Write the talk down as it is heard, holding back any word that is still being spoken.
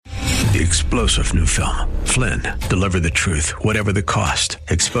The explosive new film, Flynn, deliver the truth, whatever the cost,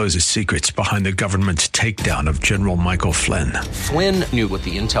 exposes secrets behind the government's takedown of General Michael Flynn. Flynn knew what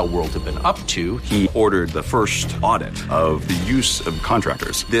the intel world had been up to. He ordered the first audit of the use of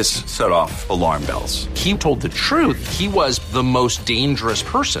contractors. This set off alarm bells. He told the truth. He was the most dangerous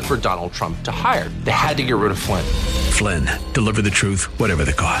person for Donald Trump to hire. They had to get rid of Flynn. Flynn, deliver the truth, whatever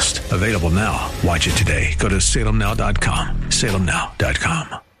the cost. Available now. Watch it today. Go to salemnow.com.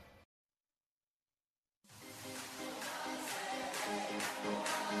 salemnow.com.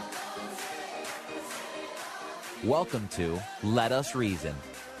 Welcome to Let Us Reason,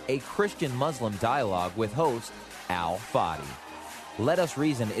 a Christian-Muslim dialogue with host Al Fadi. Let Us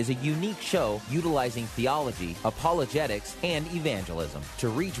Reason is a unique show utilizing theology, apologetics, and evangelism to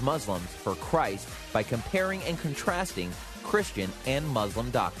reach Muslims for Christ by comparing and contrasting Christian and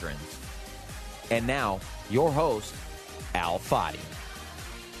Muslim doctrines. And now, your host, Al Fadi.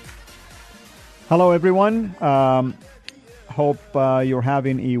 Hello, everyone. Hope you're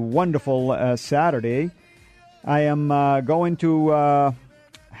having a wonderful Saturday. I am going to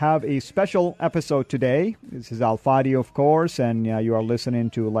have a special episode today. This is Al Fadi, of course, and you are listening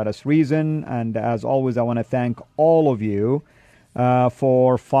to Let Us Reason. And as always, I want to thank all of you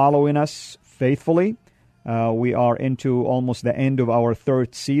for following us faithfully. We are into almost the end of our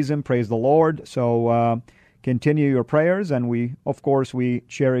third season. Praise the Lord. So continue your prayers, and we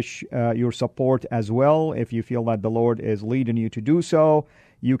cherish your support as well. If you feel that the Lord is leading you to do so,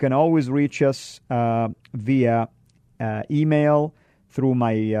 you can always reach us via email through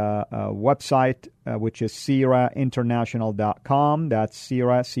my website, which is CIRA international.com. That's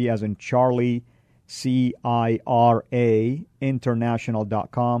CIRA, C as in Charlie, CIRA,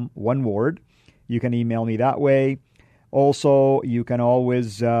 international.com, one word. You can email me that way. Also, you can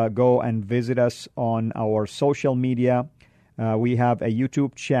always go and visit us on our social media. We have a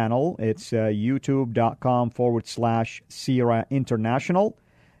YouTube channel. It's youtube.com/CIRA International.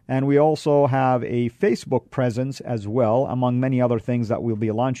 And we also have a Facebook presence as well, among many other things that we'll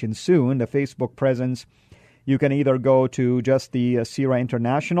be launching soon. The Facebook presence, you can either go to just the CIRA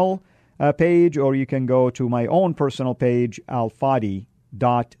International page, or you can go to my own personal page,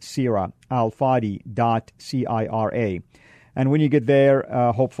 alfadi.cira, alfadi.cira. And when you get there,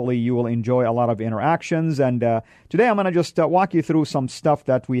 hopefully you will enjoy a lot of interactions. And today I'm going to just walk you through some stuff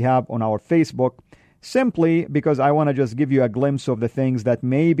that we have on our Facebook, simply because I want to just give you a glimpse of the things that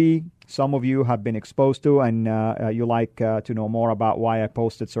maybe some of you have been exposed to, and you like to know more about why I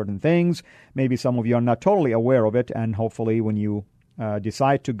posted certain things. Maybe some of you are not totally aware of it, and hopefully when you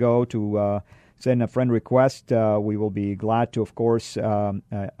decide to go to send a friend request, we will be glad to, of course,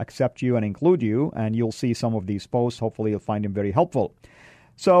 accept you and include you, and you'll see some of these posts. Hopefully you'll find them very helpful.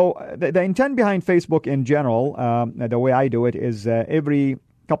 So the intent behind Facebook in general, the way I do it is every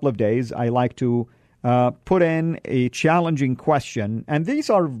couple of days I like to put in a challenging question. And these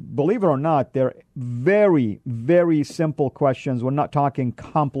are, believe it or not, they're very, very simple questions. We're not talking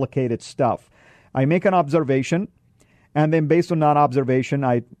complicated stuff. I make an observation, and then based on that observation,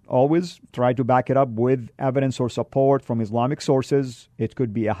 I always try to back it up with evidence or support from Islamic sources. It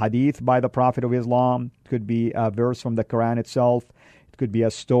could be a hadith by the Prophet of Islam. It could be a verse from the Quran itself. It could be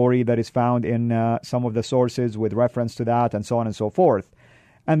a story that is found in some of the sources with reference to that, and so on and so forth.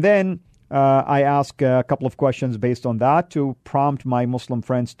 And then I ask a couple of questions based on that to prompt my Muslim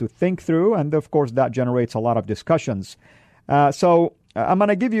friends to think through, and of course that generates a lot of discussions. So I'm going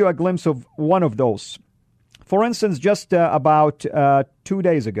to give you a glimpse of one of those. For instance, just about 2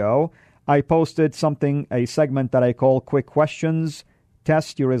 days ago, I posted a segment that I call Quick Questions,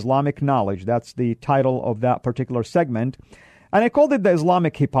 Test Your Islamic Knowledge. That's the title of that particular segment. And I called it the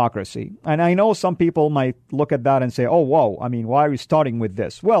Islamic hypocrisy. And I know some people might look at that and say, oh, whoa, I mean, why are you starting with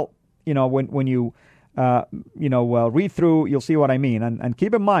this? Well, you know, when you, read through, you'll see what I mean. And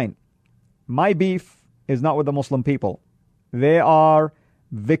keep in mind, my beef is not with the Muslim people. They are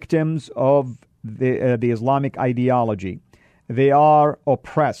victims of the Islamic ideology. They are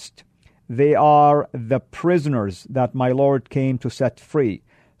oppressed. They are the prisoners that my Lord came to set free.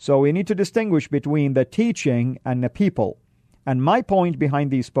 So we need to distinguish between the teaching and the people. And my point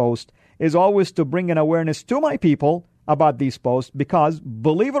behind these posts is always to bring an awareness to my people about these posts, because,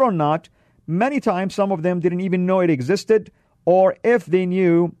 believe it or not, many times some of them didn't even know it existed, or if they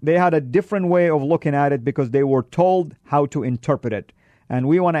knew, they had a different way of looking at it because they were told how to interpret it. And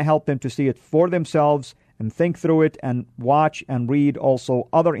we want to help them to see it for themselves and think through it and watch and read also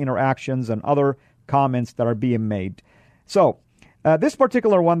other interactions and other comments that are being made. So this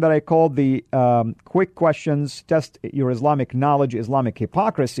particular one that I called the Quick Questions, Test Your Islamic Knowledge, Islamic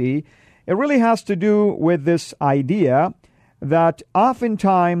Hypocrisy, it really has to do with this idea that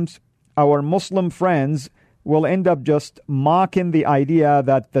oftentimes our Muslim friends will end up just mocking the idea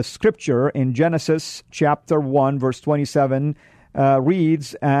that the scripture in Genesis chapter 1, verse 27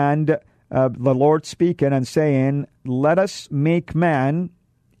 reads, and the Lord speaking and saying, let us make man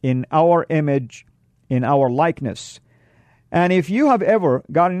in our image, in our likeness. And if you have ever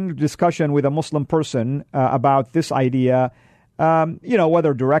gotten into discussion with a Muslim person about this idea,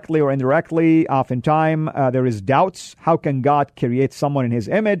 whether directly or indirectly, oftentimes there is doubts. How can God create someone in his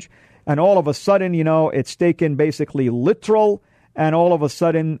image? And all of a sudden, it's taken basically literal, and all of a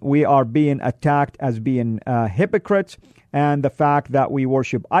sudden we are being attacked as being hypocrites, and the fact that we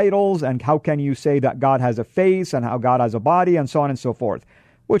worship idols, and how can you say that God has a face and how God has a body, and so on and so forth,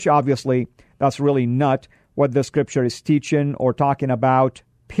 which obviously that's really not what the scripture is teaching or talking about,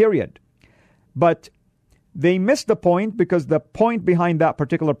 period. But they miss the point, because the point behind that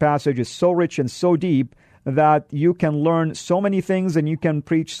particular passage is so rich and so deep that you can learn so many things and you can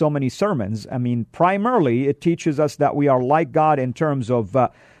preach so many sermons. I mean, primarily, it teaches us that we are like God in terms of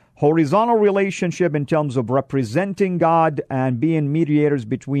horizontal relationship, in terms of representing God and being mediators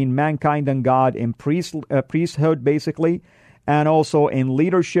between mankind and God in priesthood, basically, and also in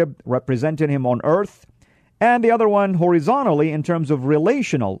leadership, representing him on earth. And the other one horizontally in terms of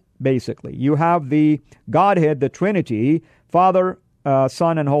relational, basically. You have the Godhead, the Trinity, Father,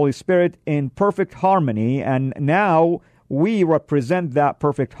 Son, and Holy Spirit in perfect harmony, and now we represent that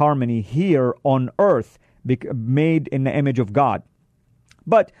perfect harmony here on earth, made in the image of God.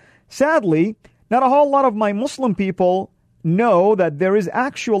 But sadly, not a whole lot of my Muslim people know that there is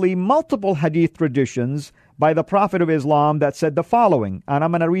actually multiple hadith traditions by the Prophet of Islam that said the following, and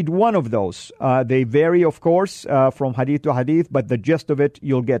I'm going to read one of those. They vary, of course, from hadith to hadith, but the gist of it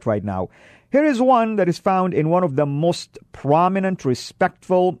you'll get right now. Here is one that is found in one of the most prominent,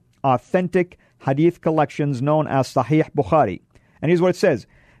 respectful, authentic hadith collections known as Sahih Bukhari. And here's what it says.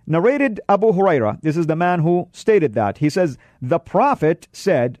 Narrated Abu Huraira, this is the man who stated that. He says, the Prophet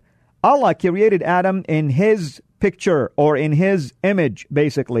said, Allah created Adam in his picture, or in his image,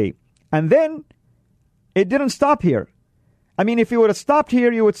 basically. And then it didn't stop here. I mean, if you would have stopped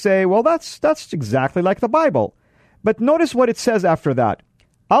here, you would say, well, that's exactly like the Bible. But notice what it says after that.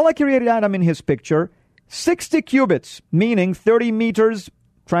 Allah created Adam in his picture, 60 cubits, meaning 30 meters,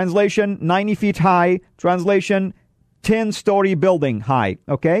 translation 90 feet high, translation 10-story building high,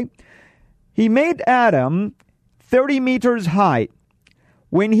 okay? He made Adam 30 meters high.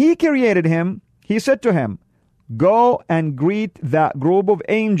 When he created him, he said to him, go and greet that group of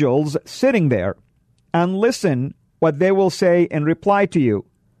angels sitting there, and listen what they will say in reply to you.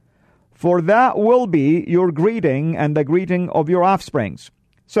 For that will be your greeting and the greeting of your offsprings.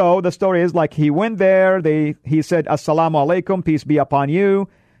 So the story is like he went there, he said, Assalamu alaikum, peace be upon you.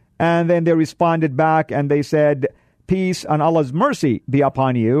 And then they responded back and they said, peace and Allah's mercy be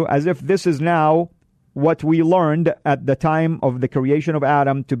upon you, as if this is now what we learned at the time of the creation of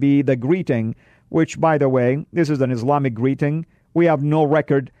Adam to be the greeting, which, by the way, this is an Islamic greeting. We have no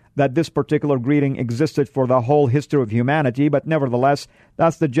record that this particular greeting existed for the whole history of humanity, but nevertheless,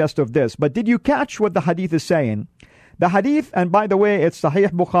 that's the gist of this. But did you catch what the hadith is saying? The hadith, and by the way, it's Sahih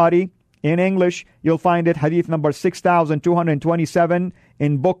Bukhari. In English, you'll find it hadith number 6,227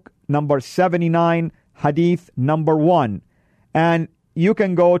 in book number 79, hadith number 1. And you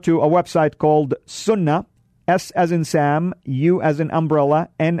can go to a website called Sunnah, S as in Sam, U as in umbrella,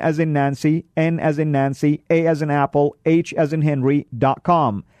 N as in Nancy, N as in Nancy, A as in Apple, H as in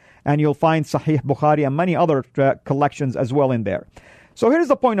Henry.com. And you'll find Sahih Bukhari and many other collections as well in there. So here's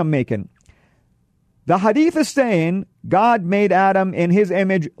the point I'm making. The hadith is saying God made Adam in his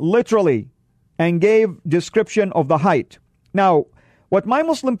image literally and gave description of the height. Now, what my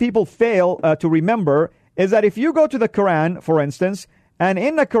Muslim people fail to remember is that if you go to the Quran, for instance, and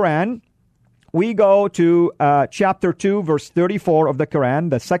in the Quran, we go to chapter 2, verse 34 of the Quran,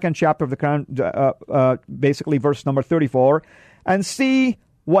 the second chapter of the Quran, basically verse number 34, and see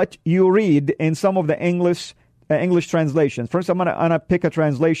what you read in some of the English translations. First, I'm going to pick a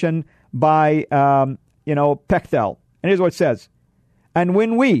translation by, Pechtel. And here's what it says. And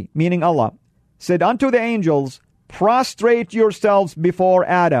when we, meaning Allah, said unto the angels, prostrate yourselves before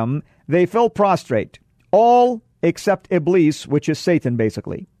Adam, they fell prostrate. All except Iblis, which is Satan,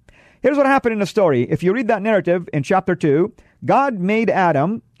 basically. Here's what happened in the story. If you read that narrative in chapter 2, God made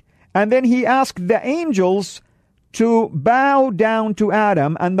Adam, and then he asked the angels to bow down to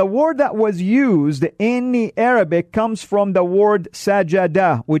Adam, and the word that was used in the Arabic comes from the word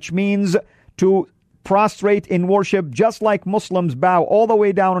sajada, which means to prostrate in worship, just like Muslims bow all the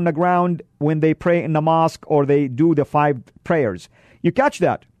way down on the ground when they pray in the mosque or they do the 5 prayers. You catch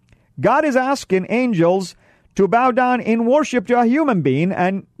that? God is asking angels to bow down in worship to a human being.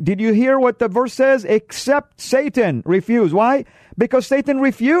 And did you hear what the verse says? Except Satan refused. Why? Because Satan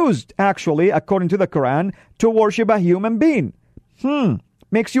refused, actually, according to the Quran, to worship a human being.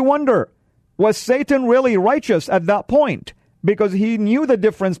 Makes you wonder, was Satan really righteous at that point? Because he knew the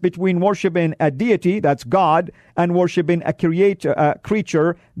difference between worshiping a deity, that's God, and worshiping a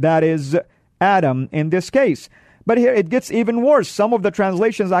creature, that is Adam in this case. But here it gets even worse. Some of the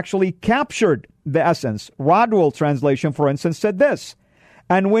translations actually captured the essence. Rodwell translation, for instance, said this: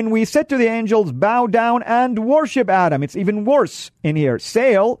 "And when we said to the angels, bow down and worship Adam," it's even worse in here.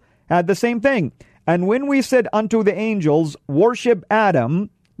 Sale had the same thing. "And when we said unto the angels, worship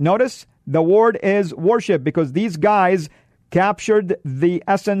Adam," notice the word is worship, because these guys captured the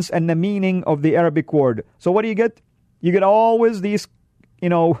essence and the meaning of the Arabic word. So what do you get? You get always these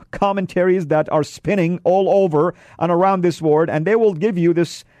commentaries that are spinning all over and around this word, and they will give you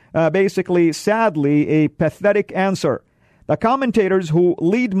this basically, sadly, a pathetic answer. The commentators who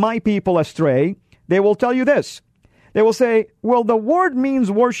lead my people astray, they will tell you this. They will say, well, the word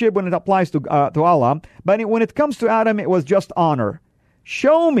means worship when it applies to Allah, but when it comes to Adam, it was just honor.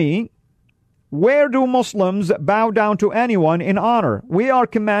 Show me, where do Muslims bow down to anyone in honor? We are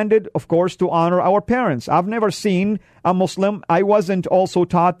commanded, of course, to honor our parents. I've never seen a Muslim. I wasn't also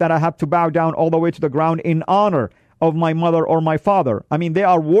taught that I have to bow down all the way to the ground in honor of my mother or my father. I mean, they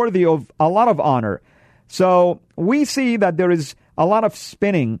are worthy of a lot of honor. So we see that there is a lot of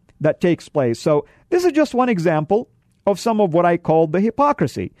spinning that takes place. So this is just one example of some of what I call the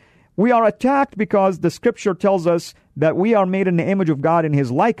hypocrisy. We are attacked because the scripture tells us that we are made in the image of God in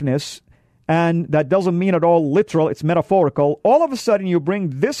his likeness. And that doesn't mean at all literal, it's metaphorical. All of a sudden you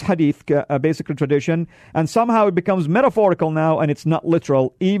bring this hadith, basically tradition, and somehow it becomes metaphorical now and it's not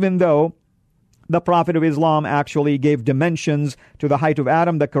literal, even though the Prophet of Islam actually gave dimensions to the height of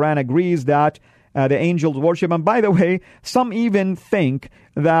Adam. The Quran agrees that the angels worship. And by the way, some even think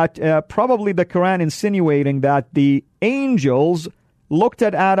that probably the Quran insinuating that the angels looked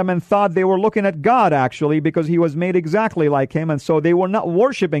at Adam and thought they were looking at God, actually, because he was made exactly like him. And so they were not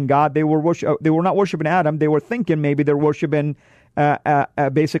worshiping God. They were not worshiping Adam. They were thinking maybe they're worshiping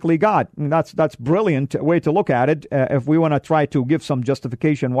basically God. And that's brilliant way to look at it. If we want to try to give some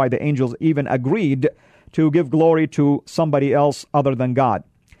justification why the angels even agreed to give glory to somebody else other than God.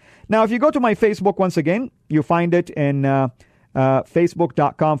 Now, if you go to my Facebook once again, you find it in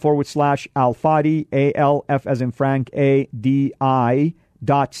facebook.com/Al-Fadi, ALF as in Frank, ADI.CIRA,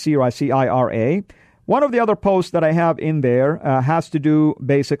 CIRA. One of the other posts that I have in there has to do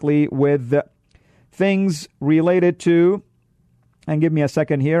basically with things related to, and give me a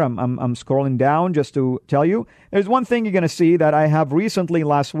second here, I'm scrolling down just to tell you. There's one thing you're going to see that I have recently,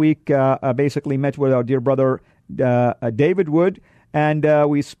 last week, basically met with our dear brother David Wood, and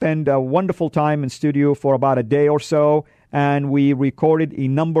we spent a wonderful time in studio for about a day or so. And we recorded a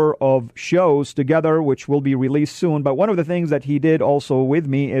number of shows together, which will be released soon. But one of the things that he did also with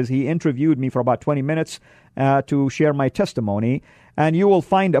me is he interviewed me for about 20 minutes to share my testimony. And you will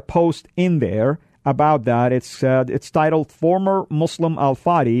find a post in there about that. It's titled, "Former Muslim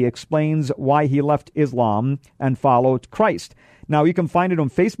Al-Fadi Explains Why He Left Islam and Followed Christ." Now, you can find it on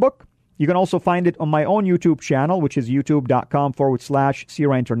Facebook. You can also find it on my own YouTube channel, which is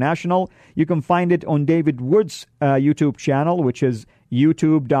youtube.com/CIRA International. You can find it on David Wood's YouTube channel, which is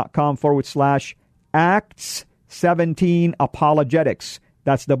youtube.com/Acts 17 Apologetics.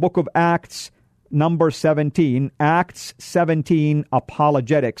 That's the book of Acts, number 17, Acts 17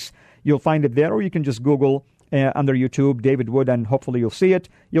 Apologetics. You'll find it there, or you can just Google under YouTube, David Wood, and hopefully you'll see it.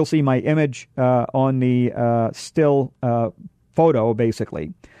 You'll see my image on the still photo,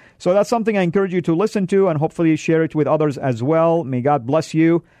 basically. So that's something I encourage you to listen to and hopefully share it with others as well. May God bless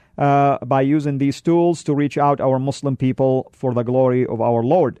you by using these tools to reach out our Muslim people for the glory of our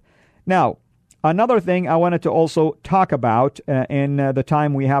Lord. Now, another thing I wanted to also talk about in the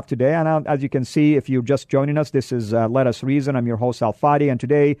time we have today, and as you can see, if you're just joining us, this is Let Us Reason. I'm your host, Al-Fadi, and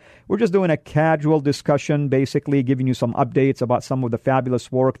today we're just doing a casual discussion, basically giving you some updates about some of the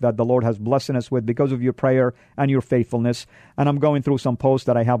fabulous work that the Lord has blessed us with because of your prayer and your faithfulness. And I'm going through some posts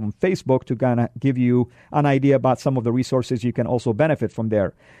that I have on Facebook to kind of give you an idea about some of the resources you can also benefit from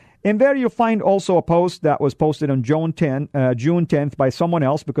there. In there, you'll find also a post that was posted on June 10th by someone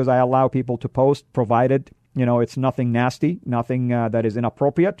else, because I allow people to post, provided, it's nothing nasty, nothing that is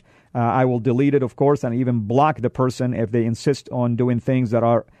inappropriate. I will delete it, of course, and even block the person if they insist on doing things that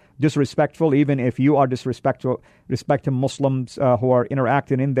are disrespectful. Even if you are disrespecting Muslims who are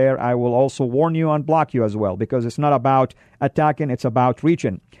interacting in there, I will also warn you and block you as well, because it's not about attacking, it's about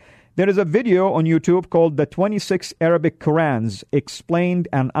reaching. There is a video on YouTube called The 26 Arabic Qurans Explained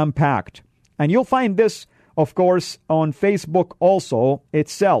and Unpacked. And you'll find this of course, on Facebook also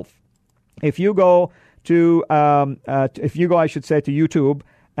itself. If you go to, I should say, to YouTube,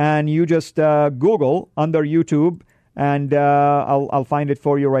 and you just Google under YouTube, and I'll find it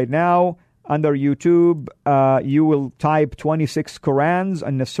for you right now. Under YouTube, you will type 26 Qurans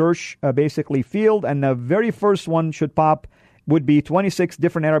in the search basically field, and the very first one should pop would be 26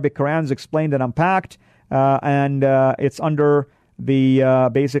 different Arabic Qurans explained and unpacked, and it's under the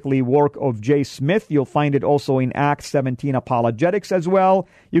basically work of J. Smith. You'll find it also in Acts 17 Apologetics as well.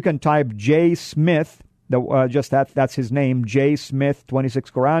 You can type J. Smith, that's his name, J. Smith,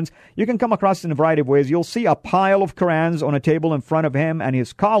 26 Qurans. You can come across it in a variety of ways. You'll see a pile of Qurans on a table in front of him and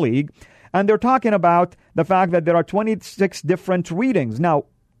his colleague, and they're talking about the fact that there are 26 different readings. Now,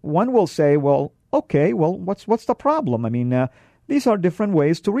 one will say, well, okay, well, what's the problem? I mean, these are different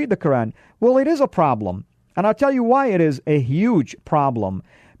ways to read the Quran. Well, it is a problem. And I'll tell you why it is a huge problem.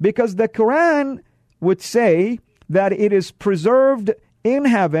 Because the Quran would say that it is preserved in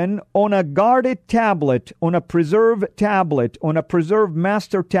heaven on a guarded tablet, on a preserved tablet, on a preserved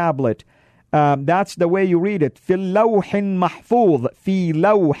master tablet. That's the way you read it. في لوح محفوظ, في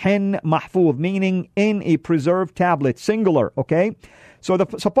لوح محفوظ, meaning in a preserved tablet, singular, okay? So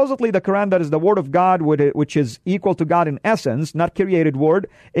supposedly the Quran, that is the word of God, which is equal to God in essence, not created word,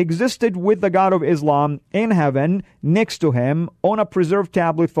 existed with the God of Islam in heaven, next to him, on a preserved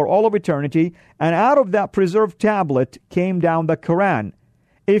tablet for all of eternity, and out of that preserved tablet came down the Quran.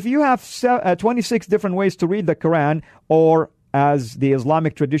 If you have 26 different ways to read the Quran, or as the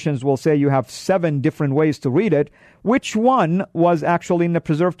Islamic traditions will say, you have 7 different ways to read it, which one was actually in the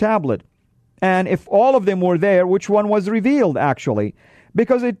preserved tablet? And if all of them were there, which one was revealed actually?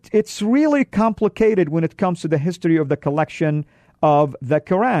 Because it's really complicated when it comes to the history of the collection of the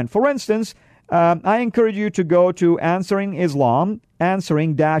Quran. For instance, I encourage you to go to Answering Islam,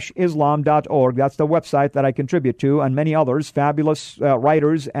 answering-islam.org. That's the website that I contribute to, and many others, fabulous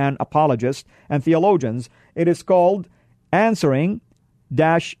writers and apologists and theologians. It is called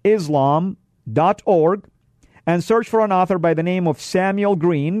answering-islam.org, and search for an author by the name of Samuel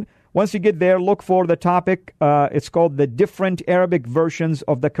Green. Once you get there, look for the topic. It's called The Different Arabic Versions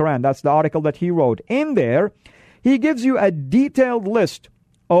of the Quran. That's the article that he wrote. In there, he gives you a detailed list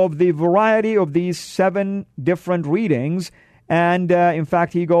of the variety of these 7 different readings. And in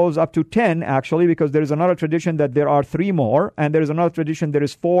fact, he goes up to 10, actually, because there is another tradition that there are 3 more. And there is another tradition there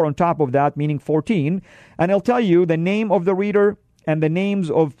is 4 on top of that, meaning 14. And he'll tell you the name of the reader and the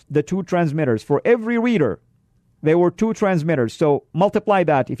names of the 2 transmitters. For every reader, there were 2 transmitters. So multiply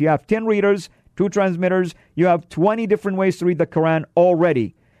that. If you have 10 readers, 2 transmitters, you have 20 different ways to read the Quran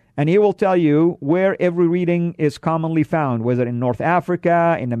already. And he will tell you where every reading is commonly found, whether in North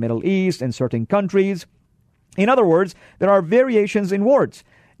Africa, in the Middle East, in certain countries. In other words, there are variations in words.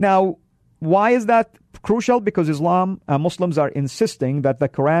 Now, why is that crucial? Because Muslims are insisting that the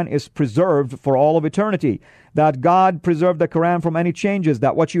Quran is preserved for all of eternity, that God preserved the Quran from any changes,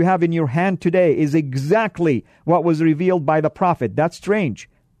 that what you have in your hand today is exactly what was revealed by the Prophet. That's strange.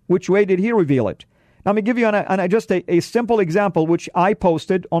 Which way did he reveal it? Now, let me give you just a simple example, which I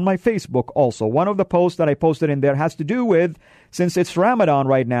posted on my Facebook also. One of the posts that I posted in there has to do with, since it's Ramadan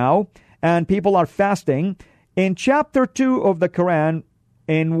right now, and people are fasting, in chapter 2 of the Quran,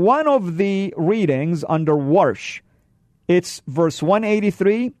 in one of the readings under Warsh, it's verse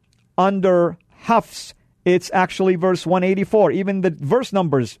 183. Under Hafs, it's actually verse 184. Even the verse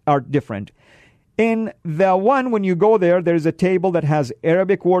numbers are different. In the one, when you go there, there's a table that has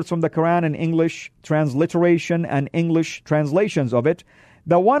Arabic words from the Quran and English transliteration and English translations of it.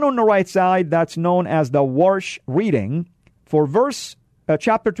 The one on the right side, that's known as the Warsh reading, for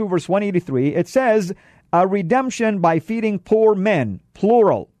chapter 2, verse 183, it says, a redemption by feeding poor men,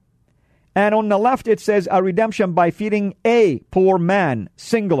 plural. And on the left, it says a redemption by feeding a poor man,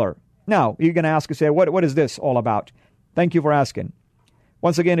 singular. Now, you're going to ask and say, what is this all about? Thank you for asking.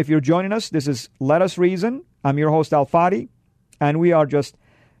 Once again, if you're joining us, this is Let Us Reason. I'm your host, Al Fadi, and we are just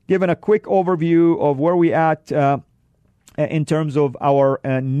giving a quick overview of where we at in terms of our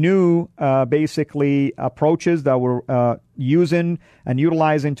new, basically, approaches that we're using and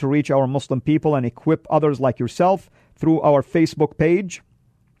utilizing to reach our Muslim people and equip others like yourself through our Facebook page,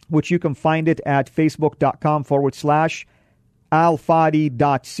 which you can find it at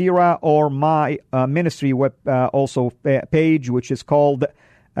facebook.com/alfadi.sira, or my ministry web also page, which is called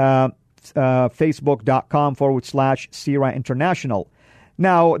facebook.com/Sira International.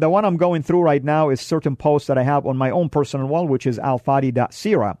 Now, the one I'm going through right now is certain posts that I have on my own personal wall, which is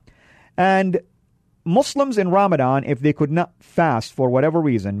alfadi.sira. And Muslims in Ramadan, if they could not fast for whatever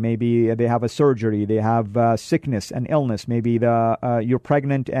reason, maybe they have a surgery, they have sickness and illness, maybe you're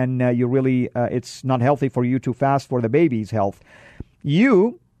pregnant and you really it's not healthy for you to fast for the baby's health.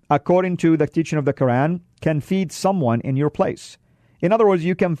 You, according to the teaching of the Quran, can feed someone in your place. In other words,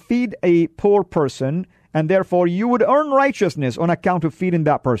 you can feed a poor person, and therefore you would earn righteousness on account of feeding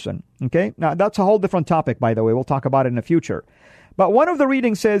that person. Okay? Now, that's a whole different topic, by the way. We'll talk about it in the future. But one of the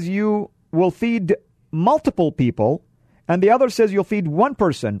readings says you will feed multiple people, and the other says you'll feed one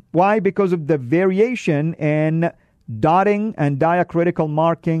person. Why? Because of the variation in dotting and diacritical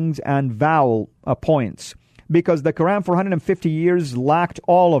markings and vowel points. Because the Quran for 150 years lacked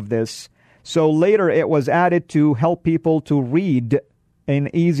all of this. So later it was added to help people to read in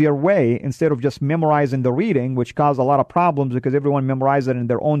an easier way instead of just memorizing the reading, which caused a lot of problems because everyone memorized it in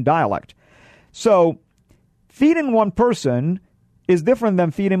their own dialect. So feeding one person is different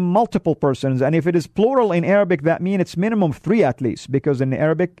than feeding multiple persons. And if it is plural in Arabic, that means it's minimum 3 at least, because in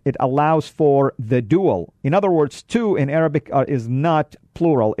Arabic it allows for the dual. In other words, 2 in Arabic is not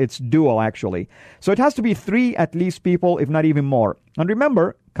plural, it's dual actually. So it has to be 3 at least people, if not even more. And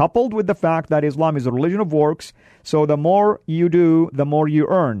remember, coupled with the fact that Islam is a religion of works, so the more you do, the more you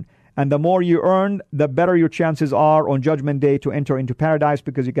earn. And the more you earn, the better your chances are on Judgment Day to enter into paradise,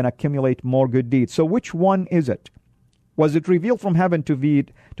 because you can accumulate more good deeds. So which one is it? Was it revealed from heaven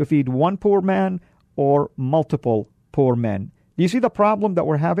to feed one poor man or multiple poor men? Do you see the problem that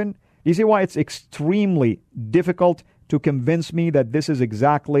we're having? Do you see why it's extremely difficult to convince me that this is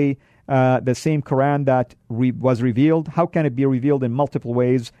exactly the same Quran that was revealed? How can it be revealed in multiple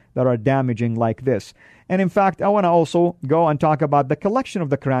ways that are damaging like this? And in fact, I want to also go and talk about the collection of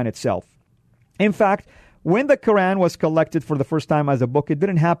the Quran itself. In fact, when the Quran was collected for the first time as a book, it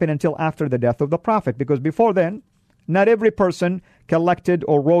didn't happen until after the death of the Prophet, because before then, not every person collected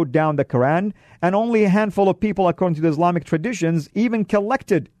or wrote down the Quran, and only a handful of people, according to the Islamic traditions, even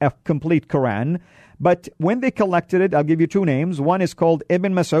collected a complete Quran. But when they collected it, I'll give you 2 names. One is called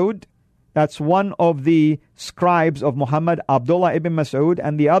Ibn Mas'ud. That's one of the scribes of Muhammad, Abdullah ibn Mas'ud,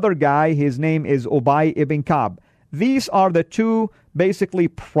 and the other guy, his name is Ubay ibn Ka'b. These are the 2 basically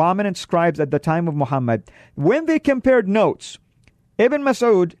prominent scribes at the time of Muhammad. When they compared notes, Ibn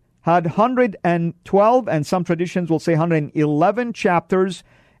Mas'ud had 112, and some traditions will say 111 chapters.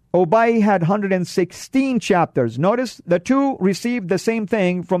 Ubay had 116 chapters. Notice the 2 received the same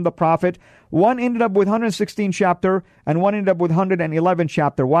thing from the Prophet. One ended up with 116 chapter, and one ended up with 111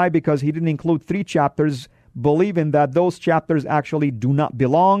 chapter. Why? Because he didn't include 3 chapters, believing that those chapters actually do not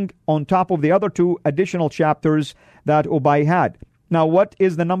belong on top of the other 2 additional chapters that Ubay had. Now, what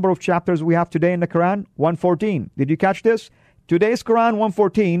is the number of chapters we have today in the Quran? 114. Did you catch this? Today's Quran,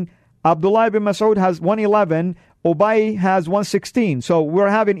 114. Abdullah ibn Mas'ud has 111. Ubay has 116. So we're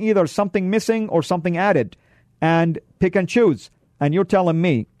having either something missing or something added. And pick and choose. And you're telling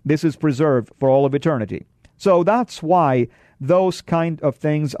me this is preserved for all of eternity. So that's why those kind of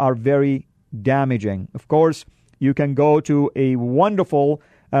things are very damaging. Of course, you can go to a wonderful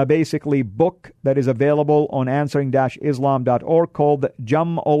basically book that is available on answering-islam.org called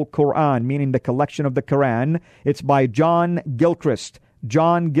Jam'ul Quran, meaning the collection of the Quran. It's by John Gilchrist.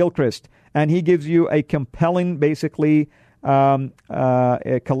 And he gives you a compelling, basically,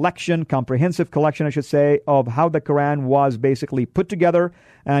 a collection, comprehensive collection, I should say, of how the Quran was basically put together.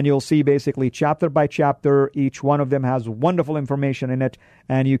 And you'll see basically chapter by chapter, each one of them has wonderful information in it.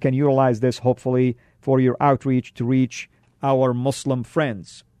 And you can utilize this, hopefully, for your outreach to reach our Muslim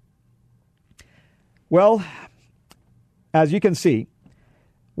friends. Well, as you can see,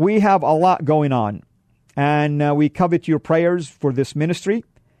 we have a lot going on. And we covet your prayers for this ministry.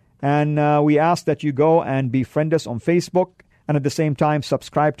 And we ask that you go and befriend us on Facebook, and at the same time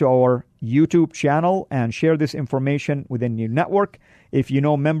subscribe to our YouTube channel and share this information within your network. If you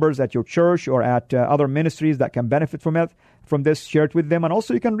know members at your church or at other ministries that can benefit from this, share it with them. And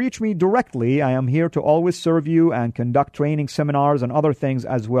also you can reach me directly. I am here to always serve you and conduct training seminars and other things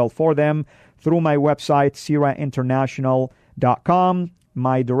as well for them through my website, sirainternational.com.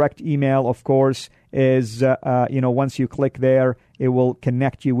 My direct email, of course, is, once you click there, it will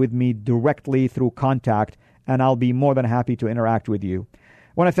connect you with me directly through contact, and I'll be more than happy to interact with you. I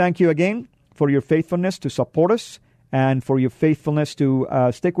want to thank you again for your faithfulness to support us, and for your faithfulness to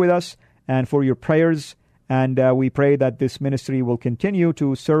stick with us, and for your prayers. And we pray that this ministry will continue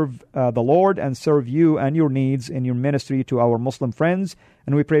to serve the Lord and serve you and your needs in your ministry to our Muslim friends.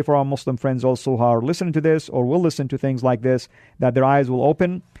 And we pray for our Muslim friends also who are listening to this or will listen to things like this, that their eyes will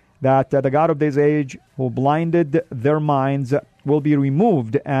open, that the God of this age who blinded their minds will be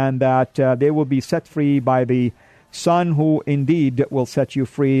removed, and that they will be set free by the Son who indeed will set you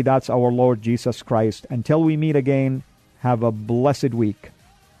free. That's our Lord Jesus Christ. Until we meet again, have a blessed week.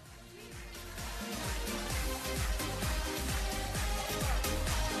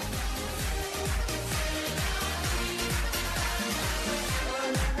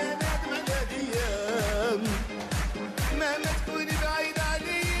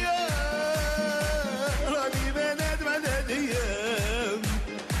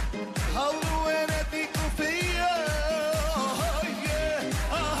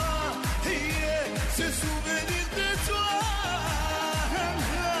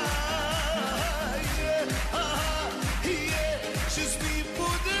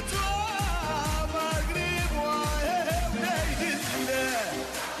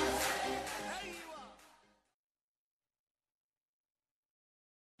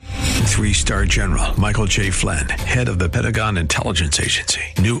 Three-star General Michael J. Flynn, head of the Pentagon Intelligence Agency,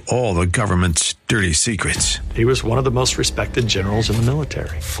 knew all the government's dirty secrets. He was one of the most respected generals in the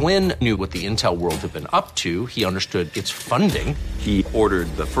military. Flynn knew what the intel world had been up to. He understood its funding. He ordered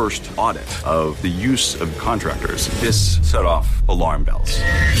the first audit of the use of contractors. This set off alarm bells.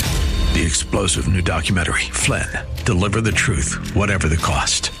 The explosive new documentary, Flynn, Deliver the Truth, Whatever the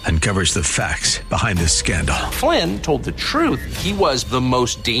Cost, uncovers the facts behind this scandal. Flynn told the truth. He was the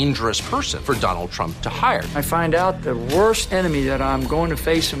most dangerous person for Donald Trump to hire. I find out the worst enemy that I'm going to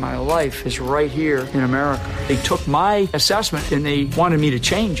face in my life is right here in America. They took my assessment and they wanted me to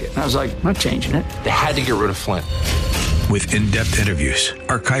change it. And I was like, I'm not changing it. They had to get rid of Flynn. With in-depth interviews,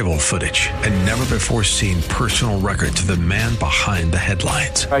 archival footage, and never-before-seen personal records of the man behind the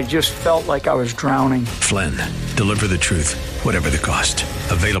headlines. I just felt like I was drowning. Flynn, Deliver the Truth, Whatever the Cost.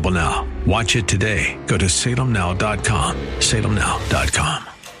 Available now. Watch it today. Go to salemnow.com. salemnow.com.